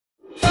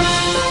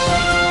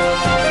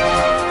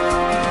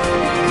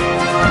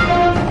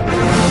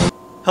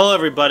Hello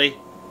everybody,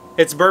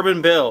 it's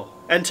Bourbon Bill,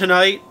 and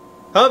tonight,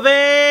 a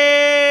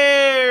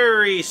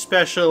very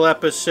special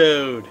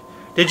episode.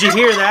 Did you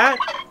hear that?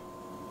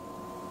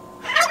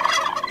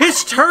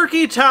 It's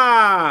turkey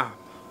time!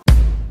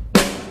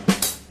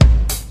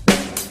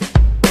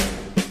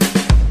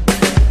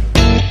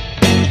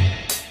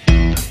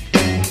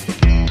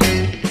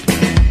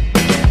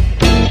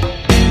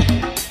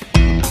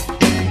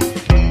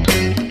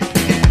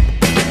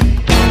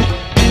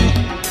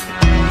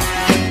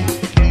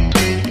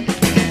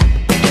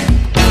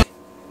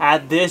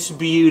 At this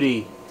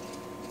beauty,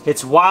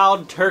 it's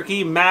Wild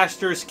Turkey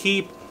Masters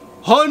Keep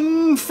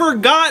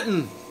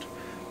Unforgotten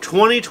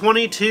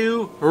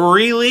 2022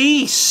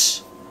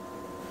 release.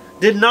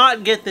 Did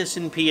not get this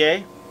in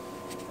PA.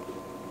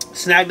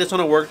 Snagged this on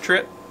a work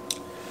trip.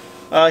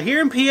 Here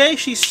in PA,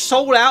 she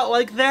sold out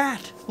like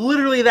that.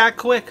 Literally that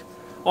quick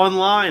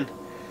online.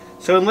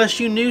 So unless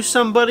you knew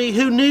somebody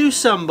who knew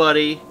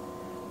somebody,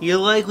 you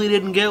likely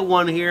didn't get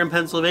one here in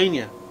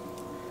Pennsylvania.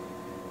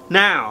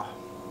 Now,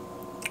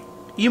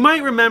 you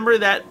might remember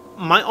that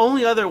my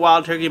only other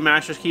Wild Turkey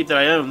Masters Keep that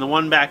I own, the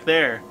one back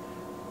there,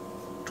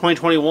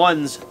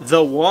 2021's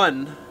The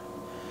One,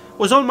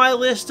 was on my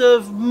list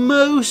of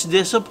most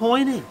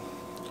disappointing.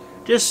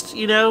 Just,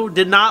 you know,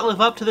 did not live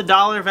up to the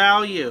dollar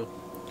value.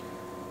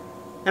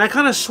 And I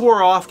kind of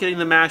swore off getting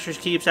the Masters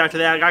Keeps after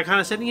that. I kind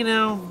of said, you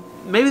know,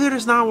 maybe they're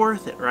just not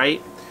worth it,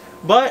 right?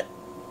 But,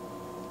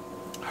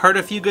 heard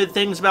a few good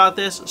things about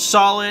this,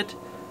 saw it,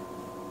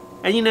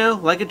 and you know,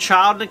 like a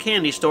child in a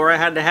candy store, I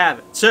had to have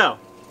it. So,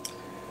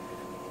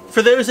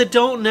 for those that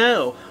don't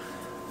know,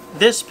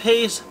 this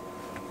pays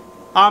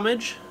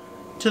homage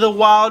to the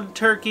Wild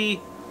Turkey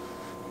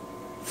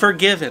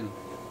Forgiven.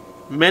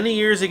 Many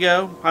years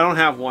ago, I don't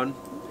have one,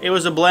 it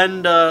was a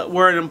blend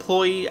where an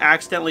employee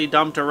accidentally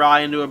dumped a rye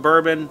into a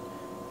bourbon.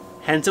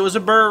 Hence it was a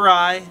burr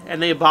rye,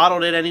 and they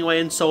bottled it anyway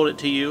and sold it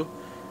to you.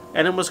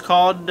 And it was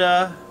called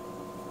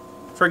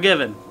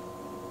Forgiven.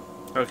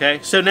 Okay,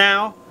 so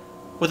now,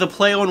 with a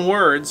play on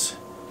words,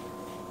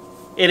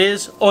 it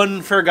is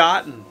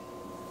Unforgotten.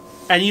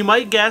 And you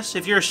might guess,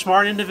 if you're a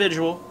smart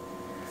individual,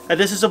 that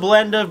this is a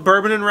blend of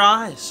bourbon and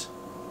rye.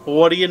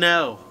 What do you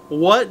know?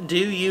 What do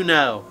you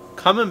know?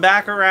 Coming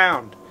back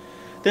around.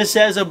 This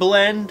says a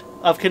blend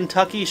of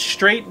Kentucky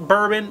straight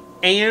bourbon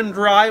and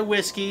rye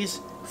whiskeys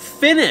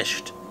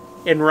finished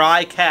in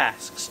rye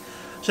casks.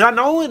 So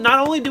not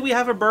only do we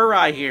have a burr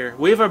rye here,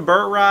 we have a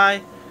burr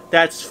rye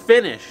that's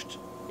finished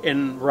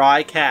in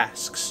rye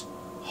casks.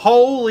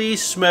 Holy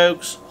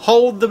smokes,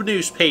 hold the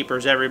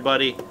newspapers,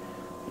 everybody.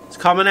 It's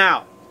coming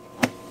out.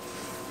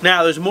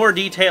 Now, there's more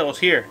details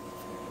here.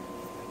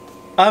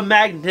 A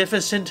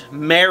magnificent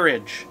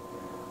marriage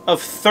of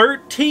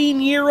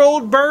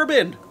 13-year-old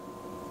bourbon.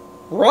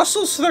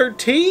 Russell's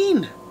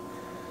 13.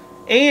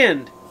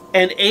 And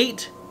an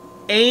 8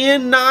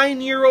 and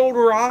 9-year-old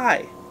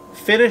rye.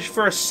 Finished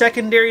for a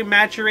secondary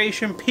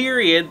maturation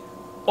period,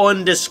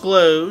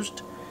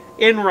 undisclosed,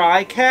 in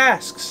rye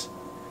casks.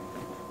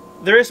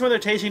 There is some other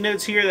tasting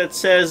notes here that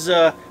says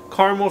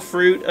caramel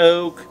fruit,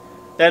 oak,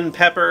 then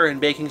pepper and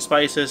baking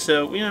spices.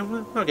 So, you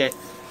know, okay.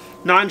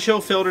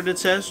 Non-chill filtered, it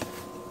says.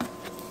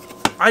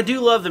 I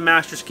do love the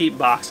Masters Keep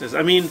boxes.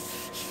 I mean,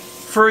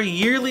 for a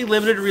yearly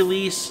limited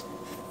release,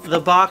 the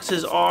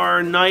boxes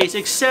are nice,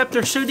 except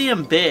they're so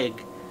damn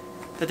big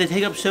that they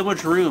take up so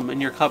much room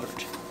in your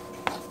cupboard.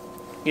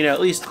 You know,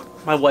 at least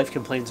my wife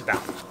complains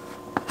about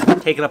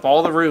taking up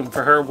all the room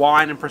for her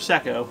wine and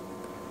Prosecco.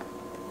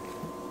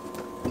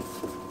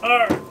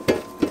 Alright.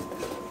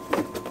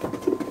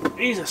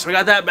 Jesus, we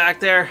got that back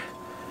there.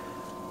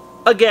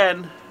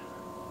 Again,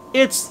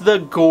 it's the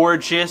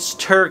gorgeous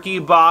turkey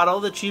bottle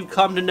that you've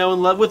come to know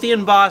and love with the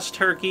embossed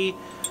turkey.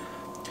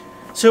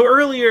 So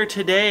earlier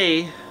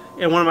today,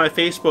 in one of my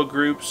Facebook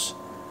groups,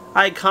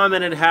 I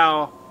commented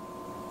how,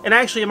 and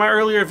actually in my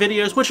earlier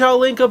videos, which I'll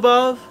link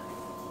above,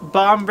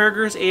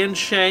 Bomburgers and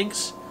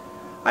Shanks,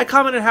 I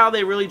commented how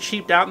they really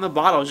cheaped out in the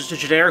bottle. It's just a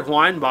generic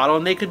wine bottle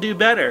and they could do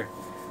better.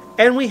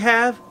 And we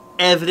have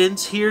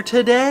evidence here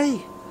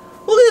today.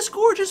 Look at this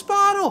gorgeous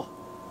bottle.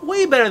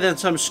 Way better than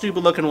some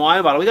stupid looking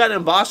wine bottle. We got an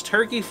embossed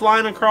turkey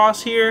flying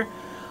across here.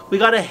 We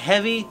got a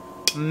heavy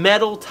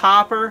metal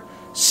topper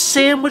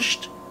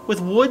sandwiched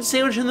with wood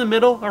sandwich in the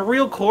middle. A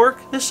real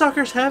cork. This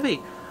sucker's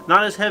heavy.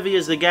 Not as heavy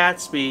as the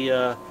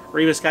Gatsby,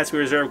 Remus Gatsby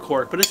Reserve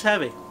cork, but it's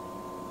heavy.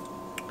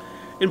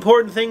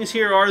 Important things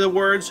here are the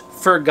words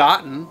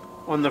Forgotten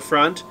on the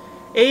front.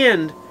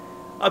 And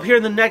up here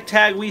in the neck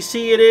tag we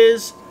see it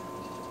is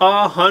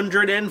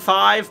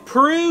 105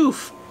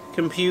 proof.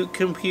 Compute,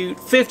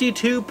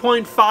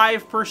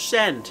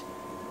 52.5%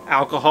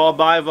 alcohol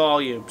by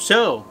volume.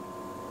 So,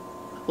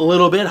 a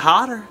little bit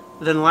hotter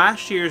than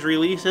last year's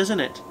release, isn't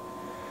it?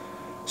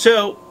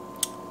 So,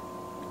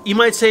 you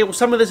might say, well,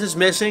 some of this is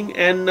missing,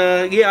 and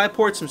yeah, I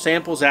poured some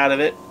samples out of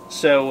it.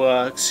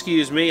 So,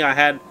 excuse me, I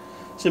had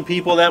some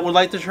people that would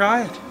like to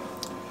try it.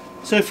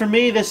 So for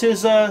me, this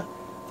is the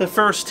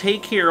first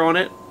take here on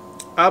it.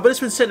 But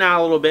it's been sitting out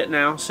a little bit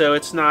now, so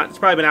it's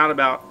probably been out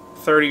about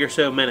 30 or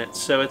so minutes,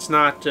 so it's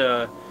not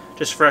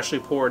just freshly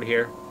poured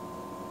here.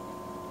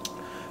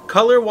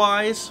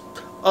 Color-wise,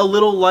 a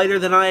little lighter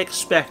than I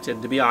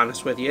expected, to be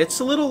honest with you. It's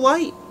a little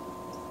light.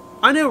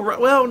 I know,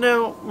 well,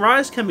 now,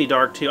 ryes can be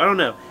dark too. I don't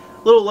know.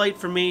 A little light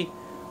for me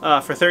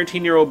for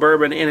 13-year-old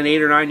bourbon and an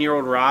 8 or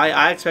 9-year-old rye.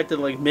 I expected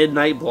like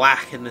midnight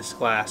black in this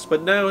glass,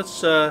 but no,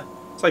 it's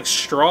like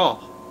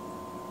straw.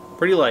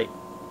 Pretty light.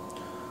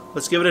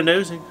 Let's give it a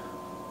nosing.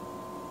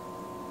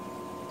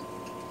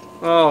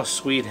 Oh,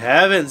 sweet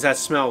heavens, that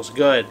smells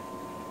good.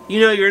 You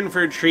know you're in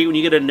for a treat when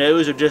you get a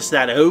nose of just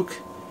that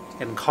oak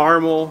and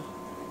caramel.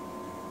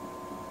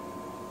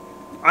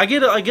 I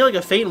get like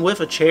a faint whiff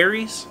of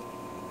cherries.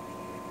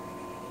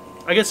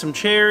 I get some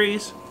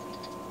cherries.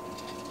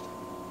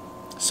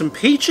 Some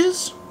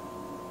peaches.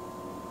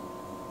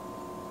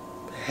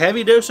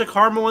 Heavy dose of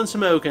caramel and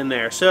some oak in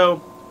there.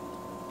 So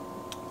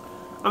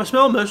I'm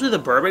smelling mostly the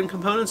bourbon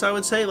components, I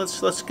would say.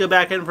 Let's go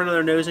back in for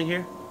another nosing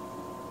here.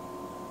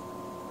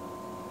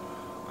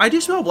 I do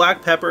smell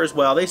black pepper as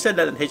well. They said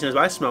that in tasting notes,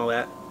 but I smell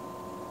that.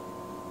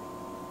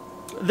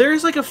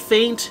 There's like a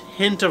faint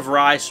hint of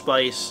rye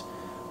spice.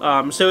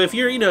 So if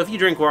you're, if you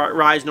drink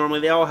ryes normally,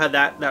 they all have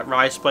that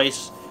rye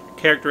spice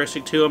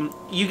characteristic to them.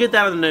 You get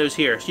that on the nose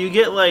here. So you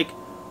get like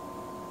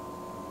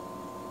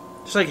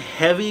just like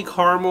heavy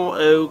caramel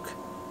oak.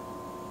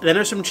 Then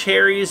there's some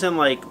cherries and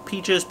like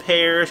peaches,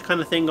 pears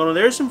kind of thing going on.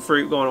 There's some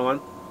fruit going on.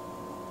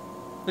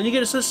 Then you get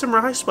just some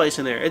rye spice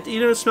in there.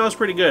 It smells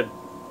pretty good.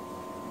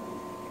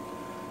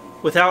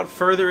 Without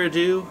further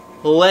ado,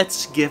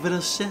 let's give it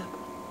a sip.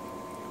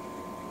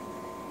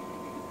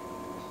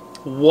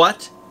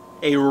 What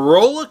a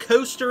roller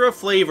coaster of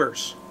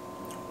flavors.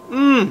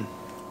 You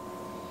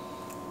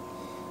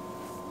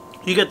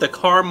get the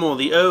caramel,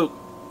 the oak.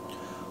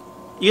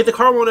 You get the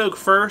caramel and oak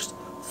first,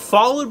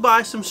 followed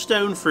by some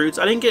stone fruits.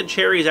 I didn't get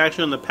cherries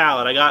actually on the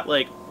palate. I got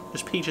like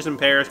just peaches and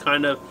pears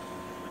kind of.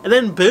 And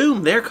then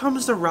boom, there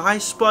comes the rye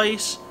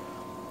spice.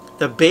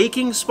 The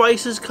baking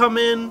spices come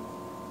in.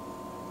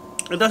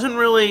 It doesn't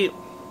really...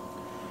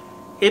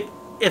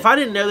 If I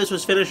didn't know this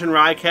was finished in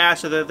rye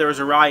cask or that there was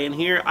a rye in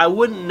here, I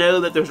wouldn't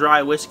know that there's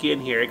rye whiskey in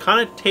here. It kind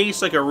of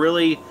tastes like a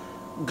really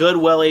good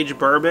well-aged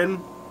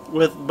bourbon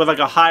with like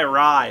a high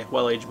rye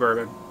well-aged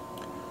bourbon.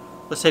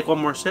 Let's take one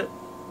more sip.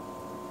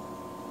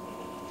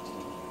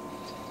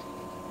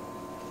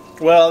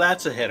 Well,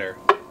 that's a hitter.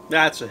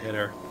 That's a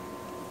hitter.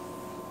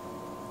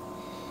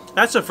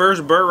 That's the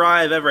first Bur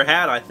Rye I've ever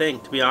had, I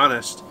think, to be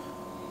honest.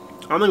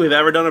 I don't think we've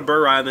ever done a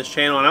Bur Rye on this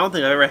channel, and I don't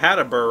think I've ever had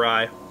a Bur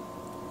Rye.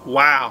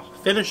 Wow.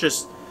 Finish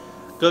this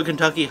good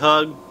Kentucky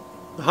hug.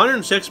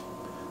 106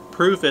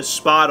 proof is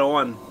spot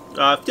on.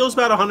 Feels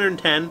about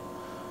 110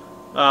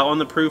 on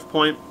the proof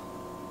point.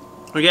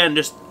 Again,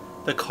 just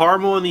the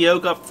caramel and the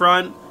oak up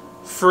front,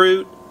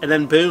 fruit, and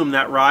then boom,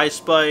 that rye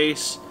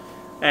spice,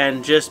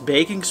 and just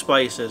baking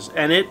spices.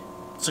 And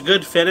it's a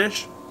good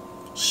finish.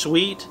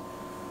 Sweet.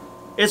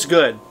 It's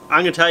good.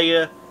 I'm going to tell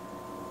you,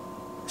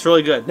 it's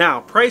really good. Now,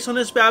 price on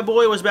this bad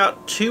boy was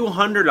about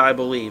 $200, I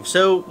believe.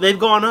 So they've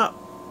gone up.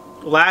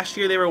 Last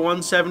year they were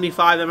 $175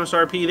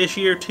 MSRP. This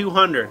year,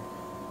 $200.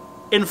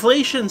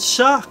 Inflation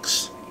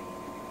sucks.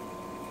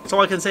 That's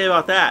all I can say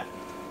about that.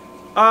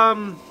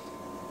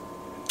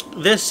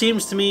 This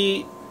seems to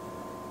me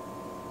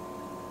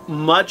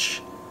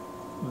much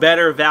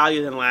better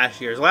value than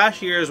last year's.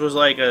 Last year's was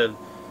like a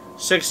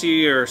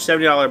 $60 or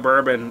 $70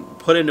 bourbon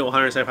put into a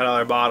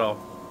 $175 bottle.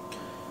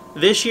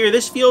 This year,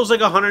 this feels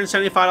like a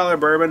 $175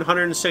 bourbon,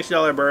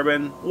 $160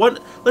 bourbon.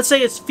 Let's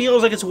say it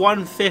feels like it's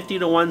 $150 to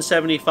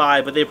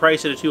 $175, but they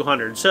price it at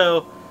 $200.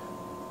 So,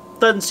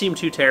 doesn't seem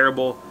too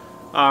terrible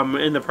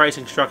in the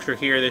pricing structure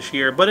here this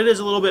year. But it is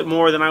a little bit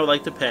more than I would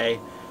like to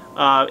pay.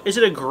 Is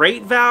it a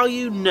great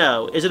value?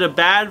 No. Is it a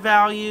bad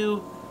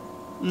value?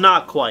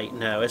 Not quite,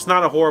 no. It's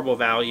not a horrible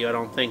value, I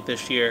don't think,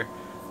 this year.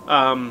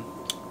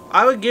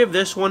 I would give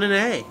this one an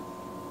A.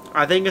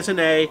 I think it's an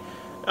A.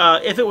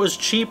 If it was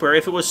cheaper,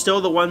 if it was still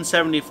the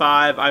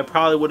 $175, I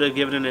probably would have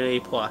given it an A+.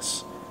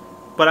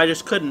 But I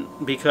just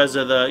couldn't because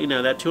of the,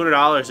 that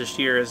 $200 this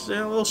year is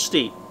a little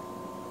steep.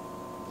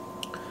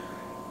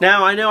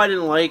 Now, I know I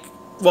didn't like,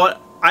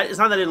 it's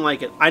not that I didn't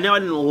like it. I know I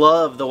didn't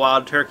love the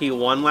Wild Turkey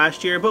 1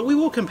 last year, but we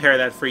will compare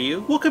that for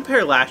you. We'll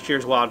compare last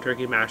year's Wild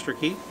Turkey Master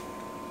Key.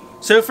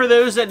 So for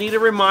those that need a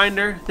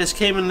reminder, this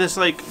came in this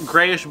like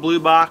grayish blue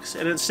box,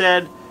 and it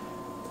said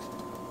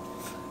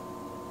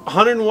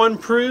 101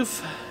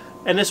 proof.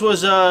 And this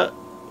was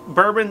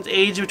bourbon's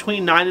aged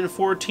between 9 and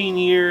 14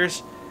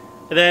 years.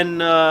 And then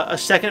a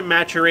second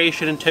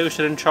maturation in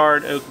toasted and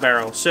charred oak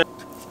barrel. So,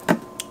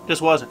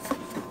 just wasn't.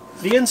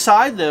 The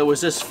inside, though,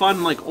 was this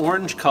fun, like,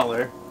 orange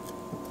color.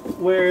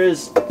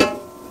 Whereas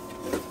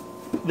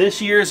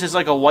this year's is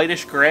like a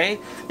whitish gray.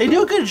 They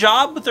do a good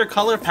job with their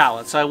color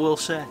palettes, I will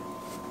say.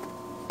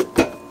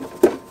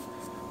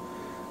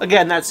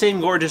 Again, that same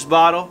gorgeous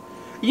bottle.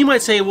 You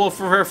might say, well,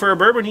 for a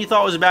bourbon you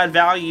thought was a bad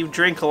value, you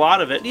drink a lot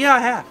of it. Yeah, I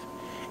have.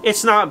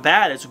 It's not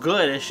bad, it's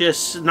good, it's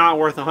just not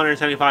worth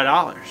 $175.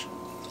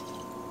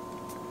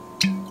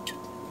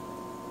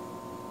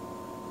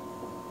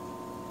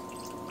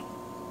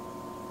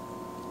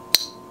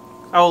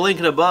 I will link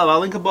it above. I'll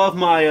link above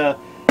my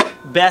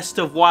Best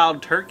of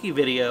Wild Turkey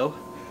video,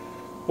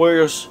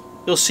 where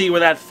you'll see where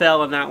that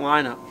fell in that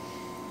lineup.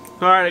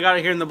 Alright, I got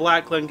it here in the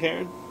black,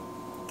 Glencairn.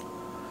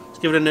 Let's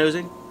give it a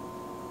nosing.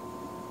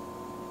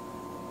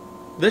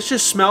 This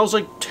just smells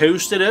like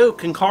toasted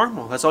oak and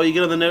caramel. That's all you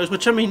get on the nose,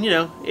 which, I mean, you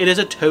know, it is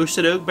a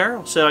toasted oak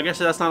barrel, so I guess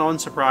that's not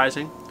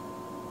unsurprising.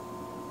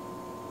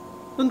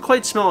 Doesn't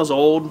quite smell as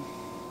old.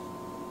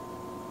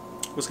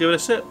 Let's give it a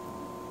sip.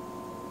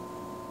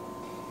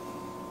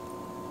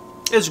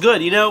 It's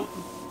good, you know.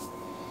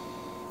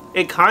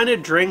 It kind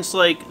of drinks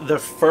like the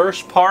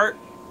first part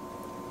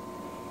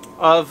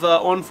of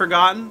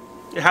Unforgotten.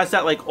 It has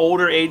that like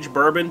older age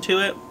bourbon to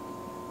it.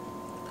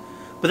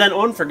 But then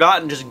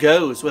Unforgotten just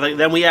goes with, like,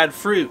 then we add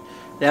fruit,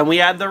 then we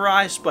add the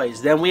rye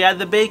spice, then we add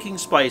the baking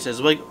spices,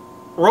 like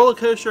roller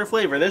coaster of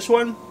flavor. This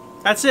one,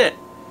 that's it.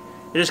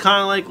 It just kind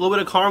of like a little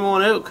bit of caramel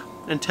and oak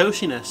and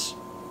toastiness,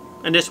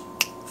 and just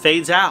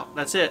fades out.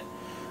 That's it.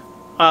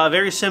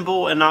 Very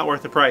simple and not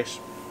worth the price.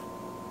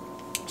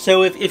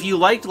 So if you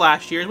liked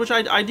last year's, which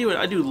I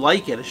do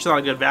like it, it's just not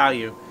a good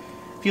value.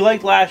 If you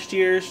liked last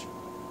year's,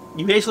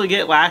 you basically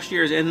get last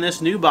year's in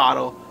this new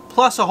bottle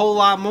plus a whole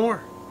lot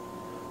more.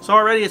 So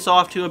already it's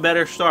off to a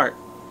better start.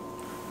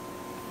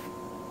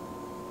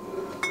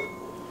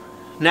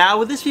 Now,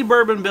 would this be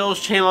Bourbon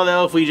Bill's channel,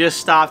 though, if we just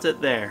stopped it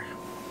there?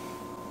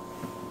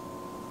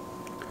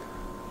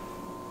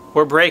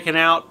 We're breaking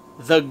out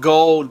the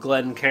gold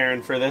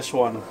Glencairn for this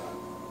one.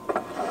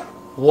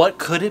 What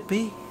could it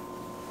be?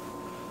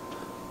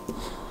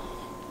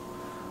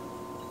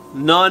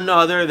 None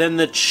other than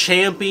the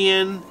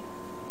champion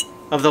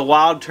of the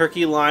Wild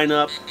Turkey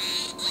lineup,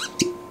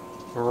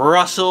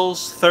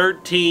 Russell's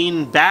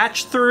 13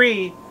 Batch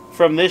 3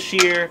 from this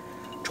year,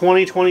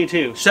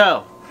 2022.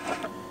 So,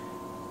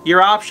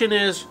 your option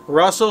is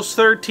Russell's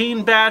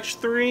 13 Batch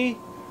 3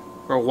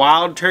 or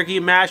Wild Turkey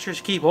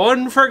Master's Keep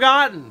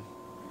Unforgotten.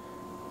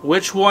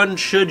 Which one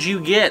should you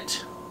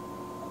get?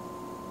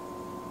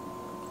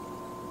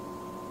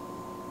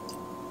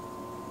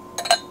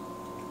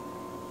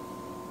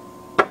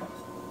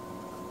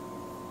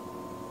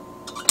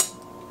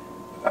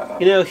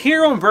 You know,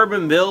 here on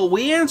Bourbon Bill,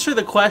 we answer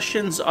the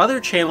questions other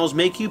channels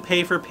make you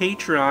pay for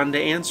Patreon to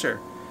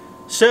answer.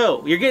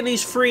 So, you're getting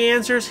these free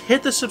answers,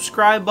 hit the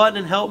subscribe button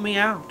and help me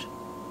out.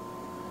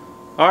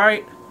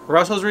 Alright,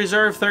 Russell's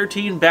Reserve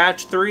 13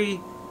 Batch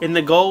 3 in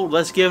the gold.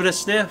 Let's give it a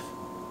sniff.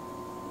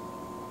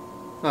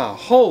 Oh,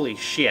 holy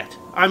shit.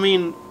 I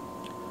mean,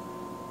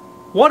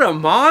 what a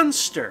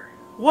monster.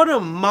 What a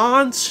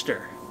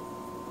monster.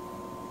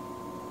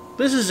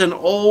 This is an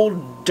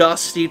old,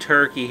 dusty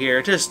turkey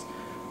here. Just,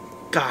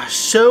 gosh,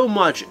 so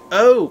much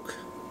oak.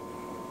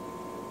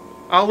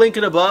 I'll link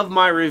it above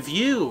my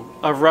review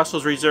of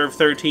Russell's Reserve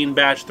 13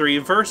 Batch 3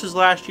 versus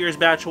last year's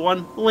Batch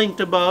 1, linked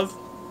above.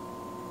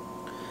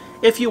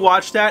 If you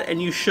watched that,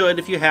 and you should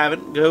if you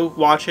haven't, go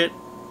watch it.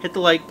 Hit the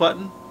like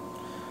button.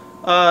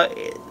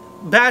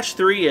 Batch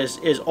 3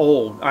 is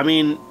old. I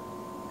mean,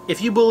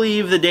 if you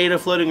believe the data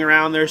floating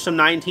around, there's some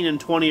 19 and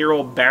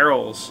 20-year-old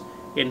barrels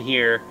in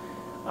here.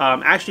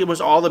 Actually,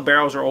 almost all the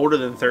barrels are older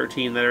than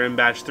 13 that are in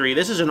Batch 3.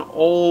 This is an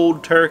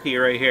old turkey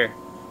right here.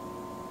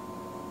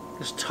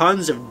 There's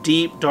tons of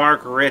deep,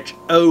 dark, rich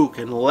oak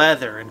and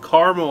leather and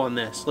caramel in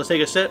this. Let's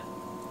take a sip.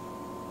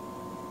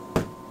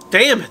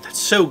 Damn it, that's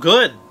so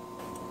good.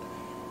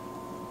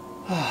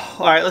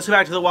 Alright, let's go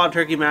back to the Wild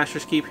Turkey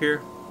Master's Keep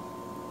here.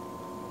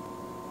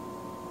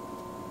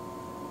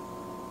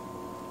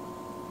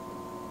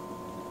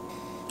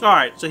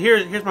 Alright, so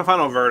here's my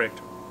final verdict.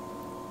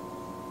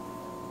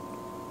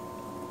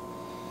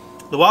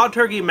 The Wild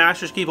Turkey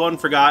Master's Keep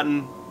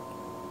Unforgotten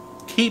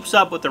keeps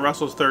up with the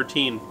Russell's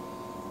 13.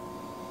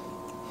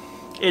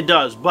 It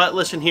does, but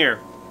listen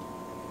here.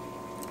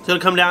 It's going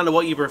to come down to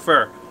what you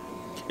prefer.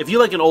 If you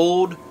like an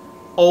old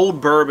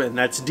bourbon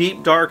that's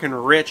deep, dark,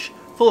 and rich,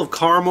 full of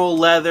caramel,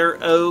 leather,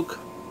 oak,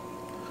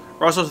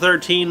 Russell's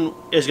 13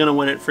 is going to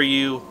win it for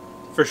you,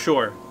 for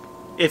sure.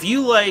 If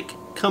you like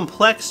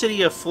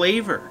complexity of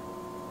flavor,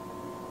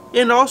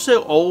 and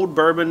also old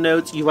bourbon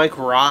notes, you like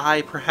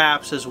rye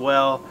perhaps as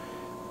well,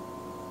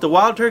 the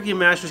Wild Turkey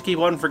Master's Keep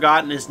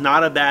Unforgotten is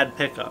not a bad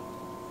pickup.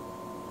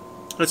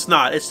 It's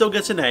not. It still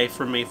gets an A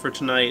from me for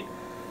tonight.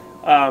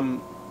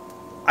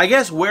 I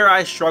guess where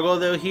I struggle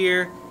though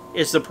here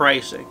is the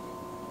pricing.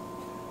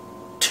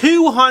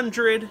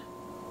 200,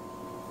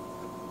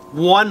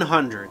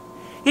 100.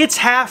 It's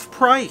half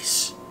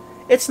price.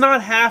 It's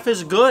not half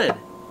as good.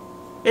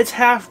 It's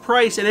half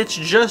price and it's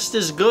just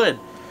as good.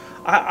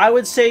 I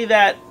would say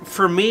that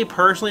for me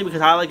personally,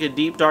 because I like a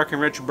deep, dark,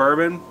 and rich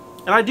bourbon,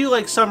 and I do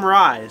like some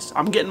ryes.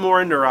 I'm getting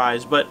more into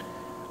ryes, but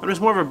I'm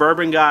just more of a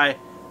bourbon guy.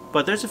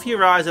 But there's a few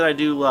ryes that I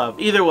do love.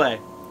 Either way,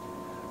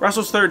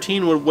 Russell's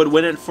 13 would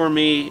win it for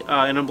me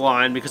in a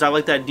blind because I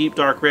like that deep,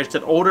 dark, rich,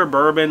 that older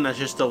bourbon that's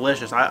just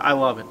delicious. I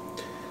love it.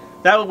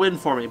 That would win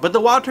for me. But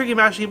the Wild Turkey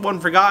Master's Keep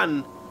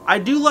Unforgotten, I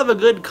do love a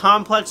good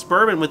complex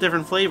bourbon with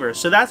different flavors.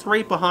 So that's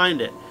right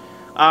behind it.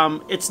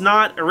 It's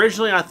not,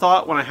 originally I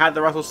thought when I had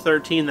the Russell's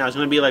 13 that I was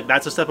going to be like,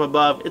 that's a step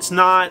above. It's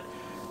not.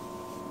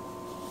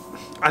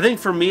 I think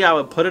for me, I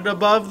would put it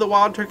above the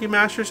Wild Turkey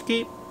Master's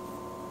Keep.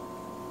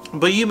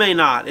 But you may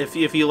not if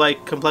you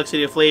like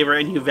complexity of flavor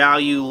and you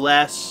value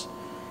less.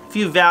 If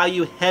you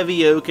value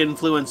heavy oak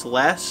influence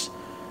less,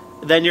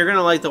 then you're going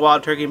to like the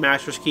Wild Turkey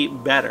Master's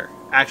Keep better.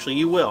 Actually,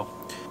 you will.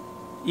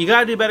 You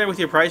got to do better with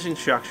your pricing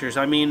structures.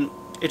 I mean,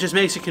 it just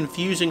makes it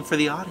confusing for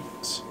the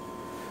audience.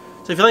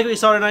 So if you like what you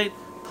saw tonight,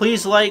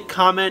 please like,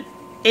 comment,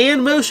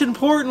 and most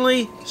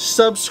importantly,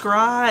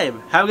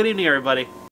 subscribe. Have a good evening, everybody.